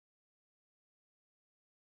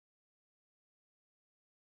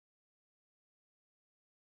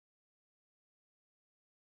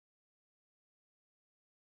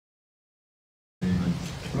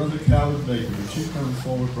Brother Calvin Baker. Would you come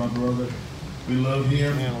forward, my brother? We love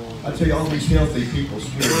him. I tell you, all these healthy people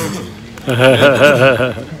swear.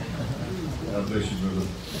 God bless you, brother.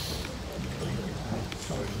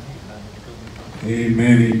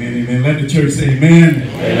 Amen, amen, amen. Let the church say amen.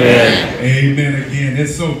 Amen. Amen again.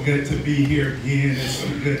 It's so good to be here again. It's so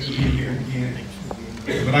good to be here again.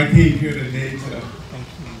 But I came here today to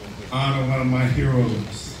honor one of my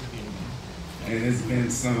heroes. And it's been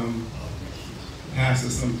some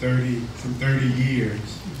 30 years.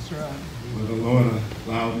 That's right. But the Lord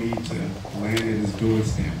allowed me to land at his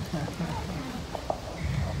doorstep.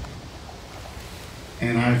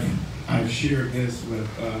 And I've shared this with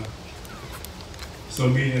so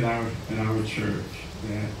many in our church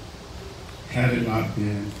that had it not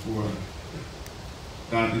been for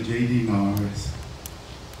Dr. J.D. Norris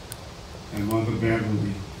and Mother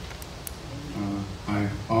Beverly, I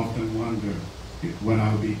often wonder what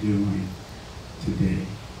I'll be doing today.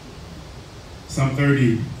 Some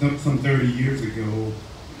 30 years ago,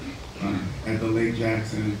 at the Lake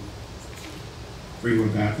Jackson Freeway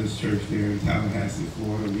Baptist Church there in Tallahassee,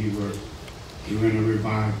 Florida, we were in a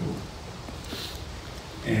revival.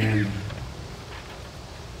 And I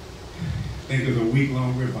think it was a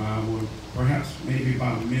week-long revival, perhaps maybe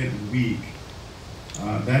about midweek.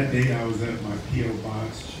 That day I was at my P.O.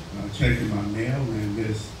 box checking my mail, and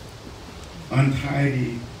this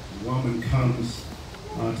untidy woman comes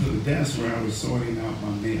to the desk where I was sorting out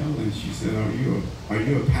my mail, and she said, are you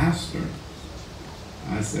a pastor?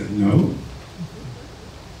 I said, no.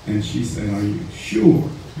 And she said, are you sure?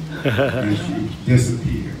 And she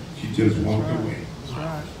disappeared. She just walked away.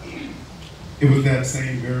 It was that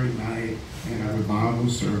same very night in a revival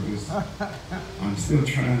service. I'm still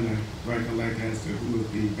trying to recollect as to who was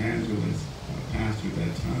the evangelist, pastor at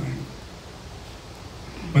that time.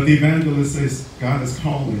 But the evangelist says God is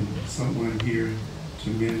calling someone here to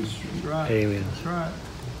ministry. That's right. Amen. That's right.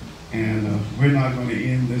 And we're not going to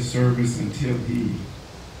end this service until he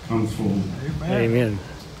comes forward. Amen. Amen.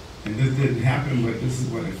 And this didn't happen, but this is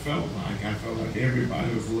what it felt like. I felt like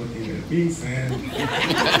everybody was looking at me saying,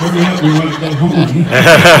 hurry up, we want to go home.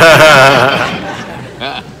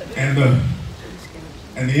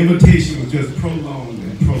 and the invitation was just prolonged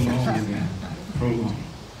and prolonged and prolonged.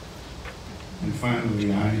 And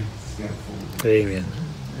finally, I stepped forward. Amen.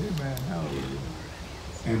 Amen. Hallelujah.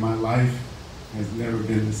 And my life has never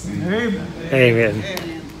been the same. Amen. Amen.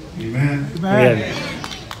 Amen. Amen.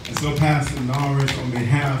 And so, Pastor Norris, on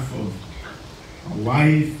behalf of a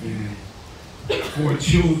wife and 4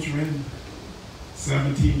 children,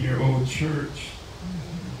 17-year-old church,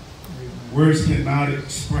 words cannot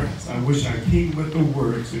express. I wish I came with the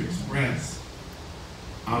words to express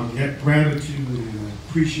our gratitude and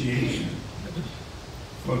appreciation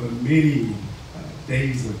for the many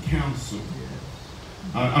days of counsel.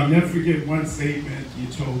 I'll never forget one statement you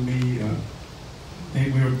told me. I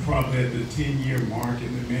think we were probably at the 10-year mark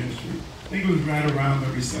in the ministry. I think it was right around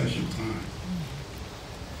the recession time.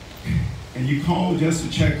 And you called just to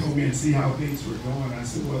check on me and see how things were going. I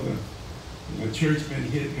said, well, the church's been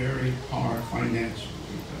hit very hard financially.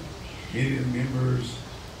 Many of the members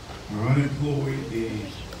are unemployed. The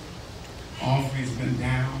offering's been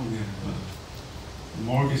down, and the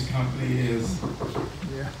mortgage company is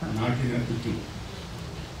knocking at the door.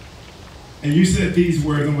 And you said these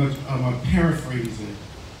words, I'm going to paraphrase it.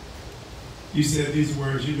 You said these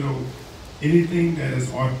words, you know, anything that is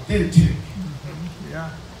authentic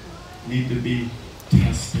need to be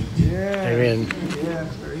tested. Yeah. Amen. Yeah,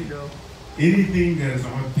 there you go. Anything that is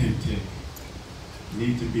authentic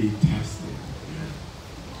need to be tested.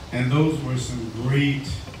 And those were some great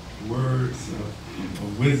words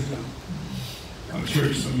of wisdom. Our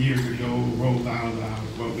church some years ago rolled out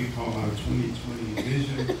what we call our 2020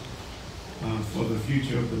 vision. For the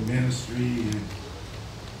future of the ministry, and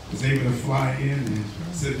was able to fly in and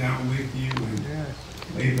sit down with you and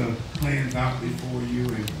lay the plans out before you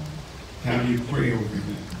and have you pray over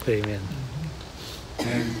them. Amen.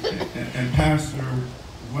 And Pastor,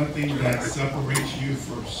 one thing that separates you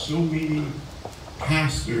from so many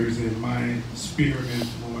pastors in my sphere of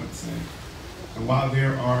influence, and while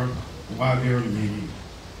there are many,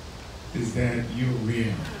 is that you're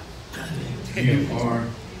real. You are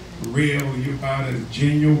real. You're about as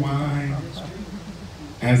genuine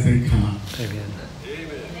as they come. Amen.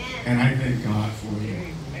 And I thank God for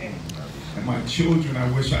you. And my children,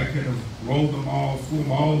 I wish I could have rolled them all, flew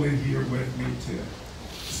them all in here with me to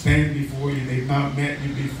stand before you. They've not met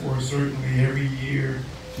you before, certainly every year,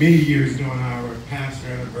 many years during our pastor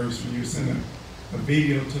anniversary, you send a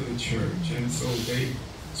video to the church. And so they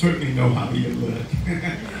certainly know how you look.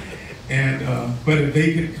 And but if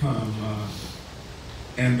they could come,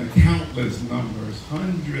 and the countless numbers,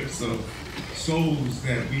 hundreds of souls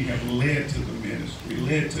that we have led to the ministry,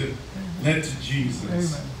 led to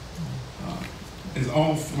Jesus, is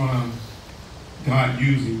all from God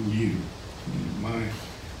using you.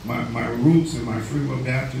 My roots and my Free Will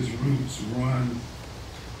Baptist roots run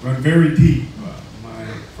very deep. My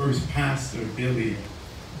first pastor, Billy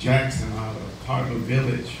Jackson, out of Carter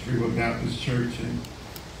Village Free Will Baptist Church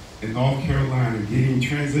in North Carolina,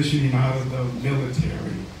 transitioning out of the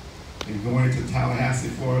military and going to Tallahassee,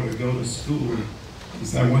 Florida to go to school. He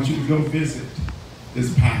said, I want you to go visit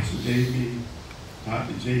this pastor. Gave me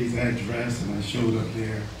Dr. J's address, and I showed up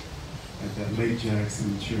there at that Lake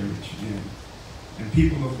Jackson church. And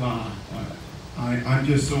people of God, I'm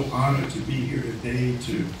just so honored to be here today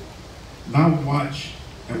to not watch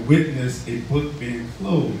and witness a book being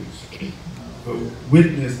closed, but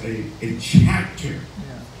witness a chapter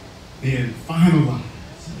being finalized.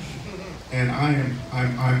 And I'm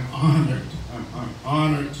honored. I'm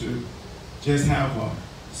honored to just have a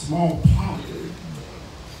small part,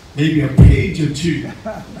 maybe a page or two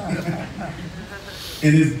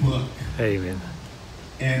in his book. Amen.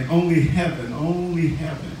 And only heaven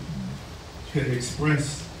could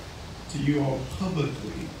express to you all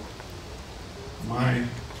publicly my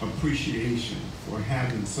appreciation for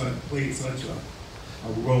having played such a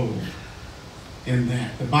role in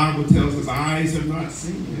that. The Bible tells us eyes have not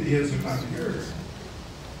seen, and ears have not heard,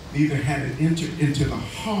 neither had it entered into the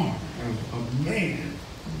heart of man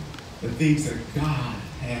the things that God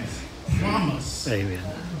has promised Amen.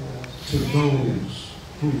 to those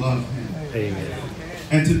who love him. Amen.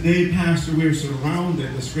 And today, Pastor, we're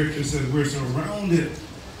surrounded, the scripture says, we're surrounded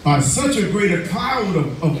by such a great cloud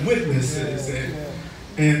of witnesses.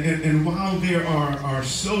 And while there are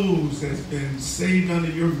souls that's been saved under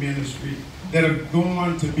your ministry that have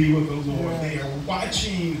gone to be with the Lord, they are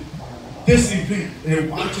watching this event. They're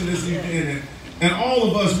watching this event. And all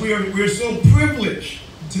of us, we're so privileged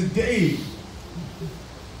today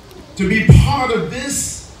to be part of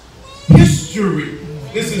this history.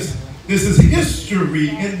 This is history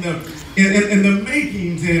in the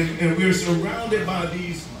makings, and we're surrounded by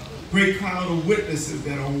these great cloud of witnesses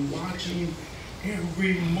that are watching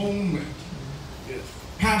every moment.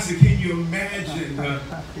 Pastor, can you imagine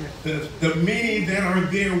the many that are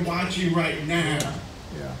there watching right now?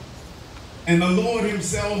 And the Lord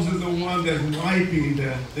himself is the one that's wiping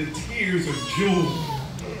the tears of joy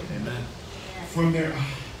from their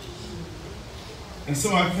eyes. And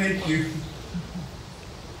so I thank you.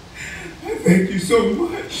 I thank you so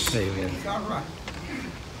much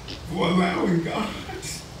for allowing God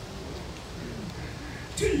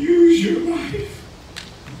to use your life.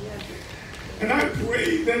 And I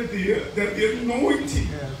pray that the anointing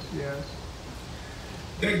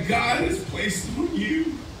that God has placed on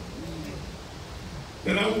you,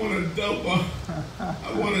 that I want a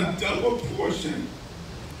double portion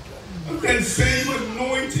of that same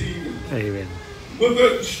anointing. Amen. With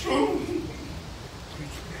a strong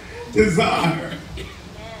desire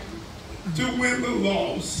to win the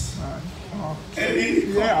lost at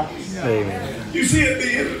any cost. Amen. You see, at the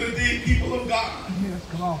end of the day, people of God,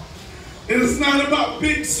 it is not about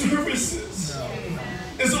big services.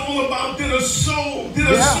 It's all about did a soul get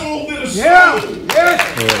saved.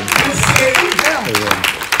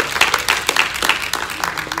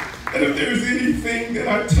 And if there's anything that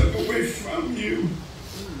I took away from you,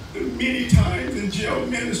 the many times in jail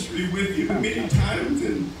ministry with you, the many times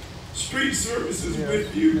in street services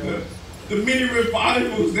with you, the many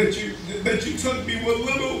revivals that you took me with,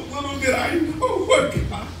 little did I know what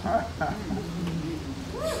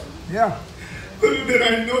God. Little did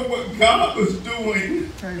I know what God was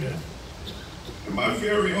doing in my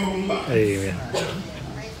very own life. Amen.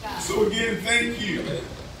 So again, thank you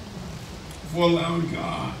for allowing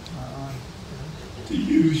God to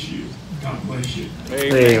use you. God bless you.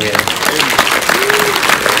 Amen.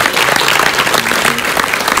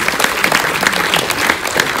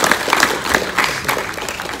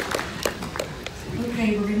 Okay,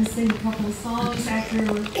 we're going to sing a couple of songs. After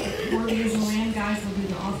Word is the Land, guys will do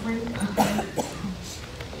the offering. Okay.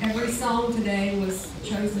 Every song today was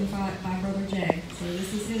chosen by Brother Jay. So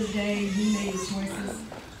this is his day. He made his choices.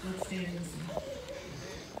 Let's stand and sing.